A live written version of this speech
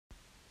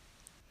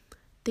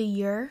The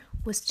year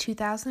was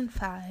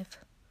 2005,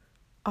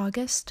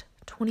 August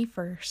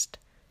 21st,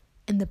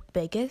 and the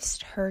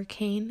biggest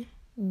hurricane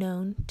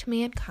known to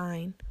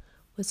mankind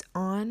was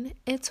on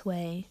its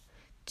way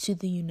to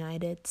the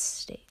United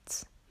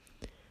States.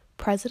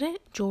 President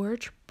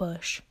George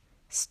Bush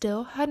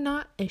still had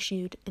not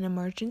issued an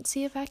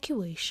emergency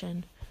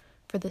evacuation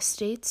for the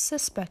states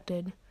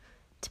suspected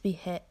to be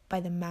hit by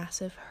the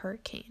massive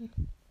hurricane.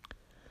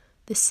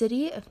 The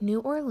city of New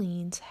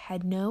Orleans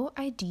had no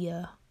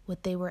idea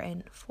what they were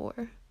in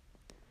for.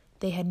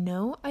 They had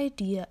no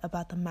idea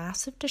about the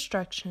massive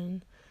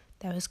destruction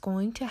that was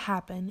going to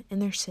happen in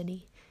their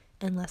city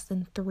in less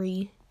than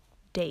 3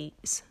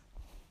 days.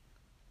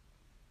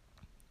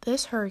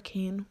 This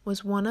hurricane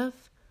was one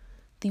of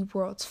the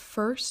world's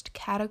first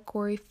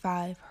Category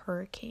 5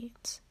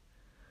 hurricanes.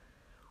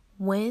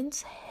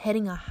 Winds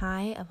hitting a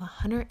high of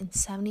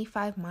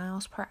 175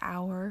 miles per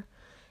hour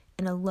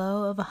and a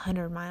low of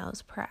 100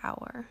 miles per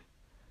hour.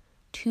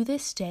 To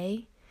this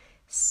day,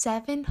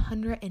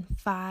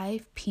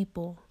 705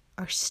 people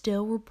are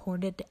still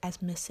reported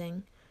as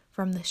missing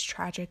from this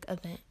tragic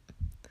event.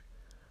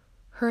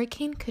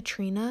 Hurricane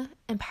Katrina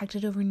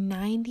impacted over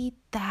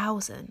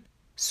 90,000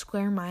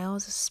 square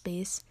miles of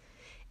space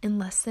in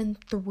less than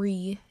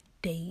 3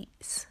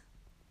 days.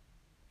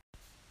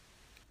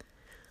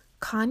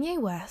 Kanye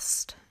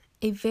West,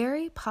 a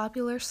very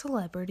popular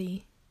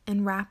celebrity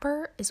and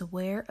rapper, is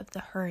aware of the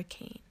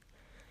hurricane.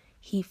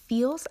 He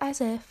feels as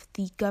if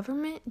the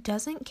government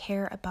doesn't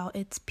care about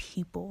its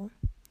people.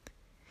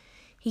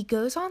 He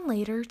goes on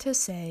later to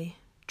say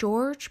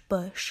George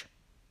Bush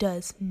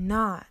does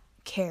not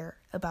care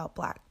about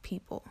Black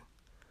people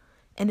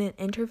in an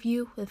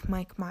interview with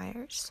Mike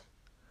Myers.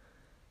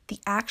 The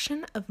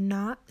action of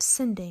not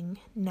sending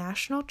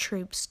national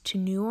troops to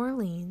New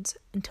Orleans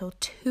until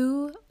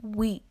 2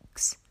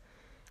 weeks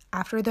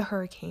after the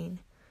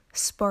hurricane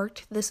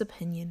sparked this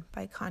opinion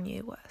by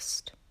Kanye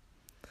West.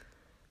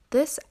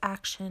 This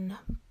action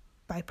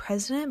by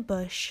President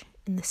Bush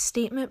and the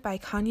statement by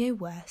Kanye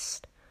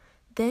West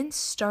then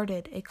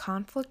started a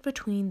conflict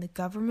between the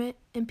government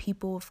and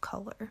people of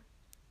color.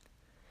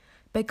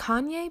 By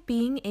Kanye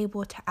being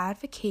able to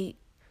advocate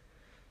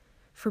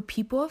for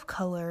people of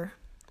color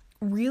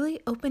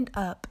really opened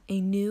up a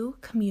new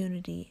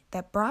community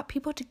that brought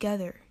people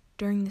together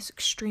during this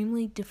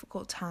extremely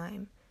difficult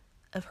time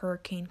of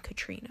Hurricane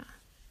Katrina.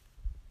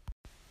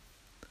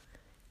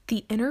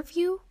 The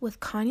interview with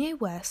Kanye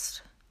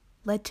West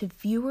led to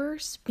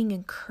viewers being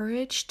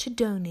encouraged to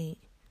donate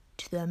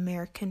to the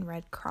American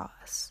Red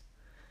Cross.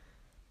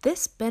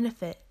 This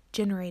benefit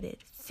generated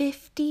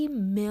 $50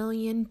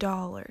 million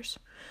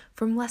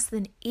from less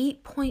than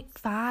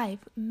 8.5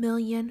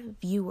 million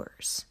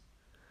viewers.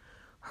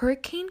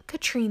 Hurricane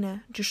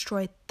Katrina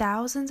destroyed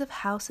thousands of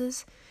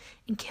houses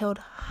and killed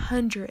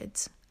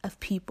hundreds of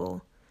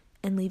people,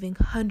 and leaving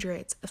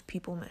hundreds of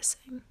people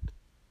missing.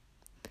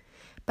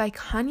 By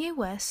Kanye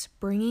West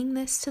bringing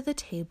this to the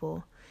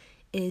table,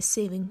 it is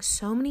saving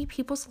so many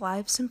people's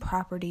lives and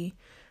property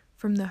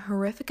from the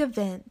horrific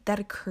event that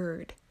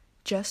occurred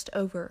just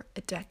over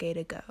a decade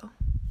ago.